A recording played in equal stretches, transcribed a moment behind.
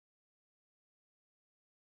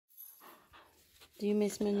Do you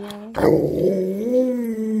miss Monroe?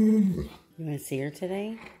 You want to see her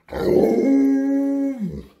today?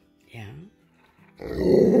 Yeah.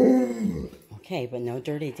 Okay, but no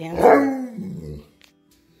dirty dancing.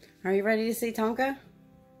 Are you ready to see Tonka?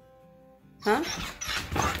 Huh?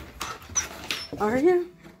 Are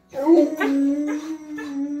you?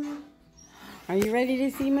 Are you ready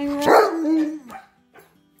to see Monroe?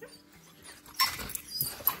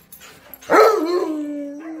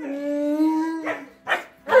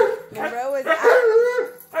 Monroe is out.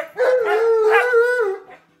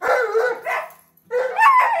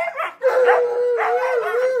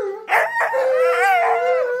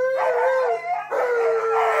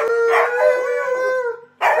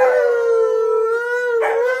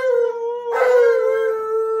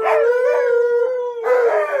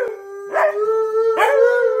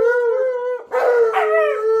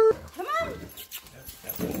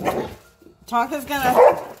 Tonka's gonna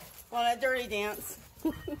want a dirty dance.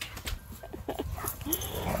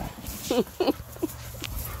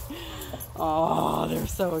 Oh, they're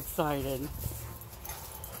so excited.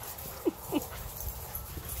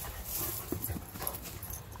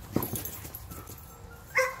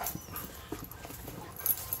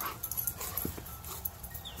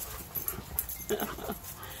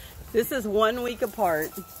 This is 1 week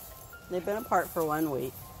apart. They've been apart for 1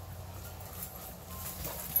 week.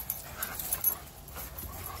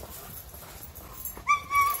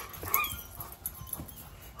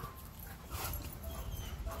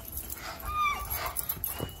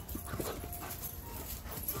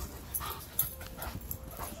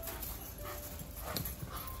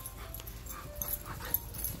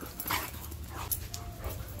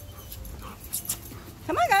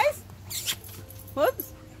 Come on, guys.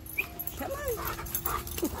 Whoops. Come on.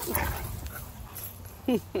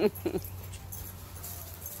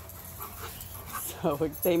 So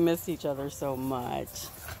they miss each other so much.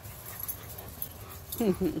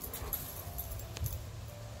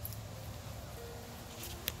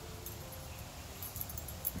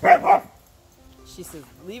 She says,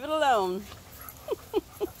 leave it alone.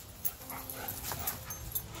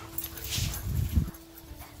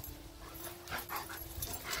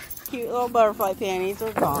 Cute little butterfly panties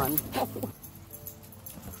are gone.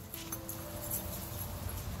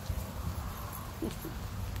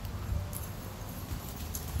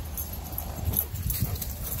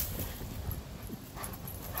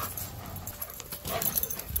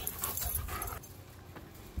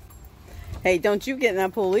 Hey, don't you get in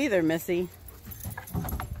that pool either, Missy.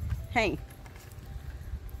 Hey.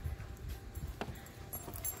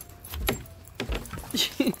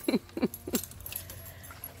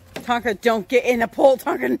 Tonka, don't get in the pool.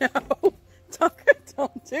 Tonka, no. Tonka,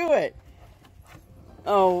 don't do it.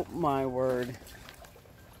 Oh, my word.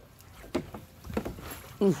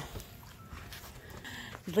 Look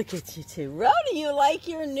at you two. Ro, do you like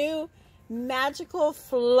your new magical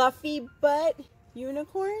fluffy butt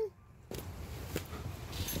unicorn?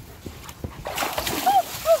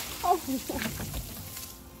 Oh.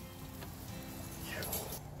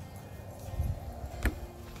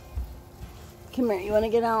 Come here, you want to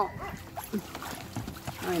get out?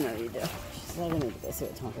 I know you do. She said I need to go see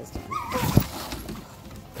what Tonka's doing.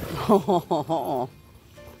 Oh.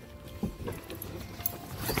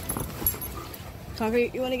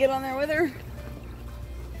 Tonka, you want to get on there with her?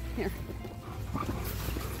 Here.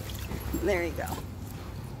 There you go.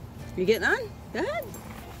 You getting on? Good.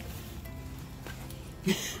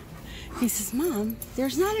 He says, Mom,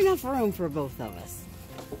 there's not enough room for both of us.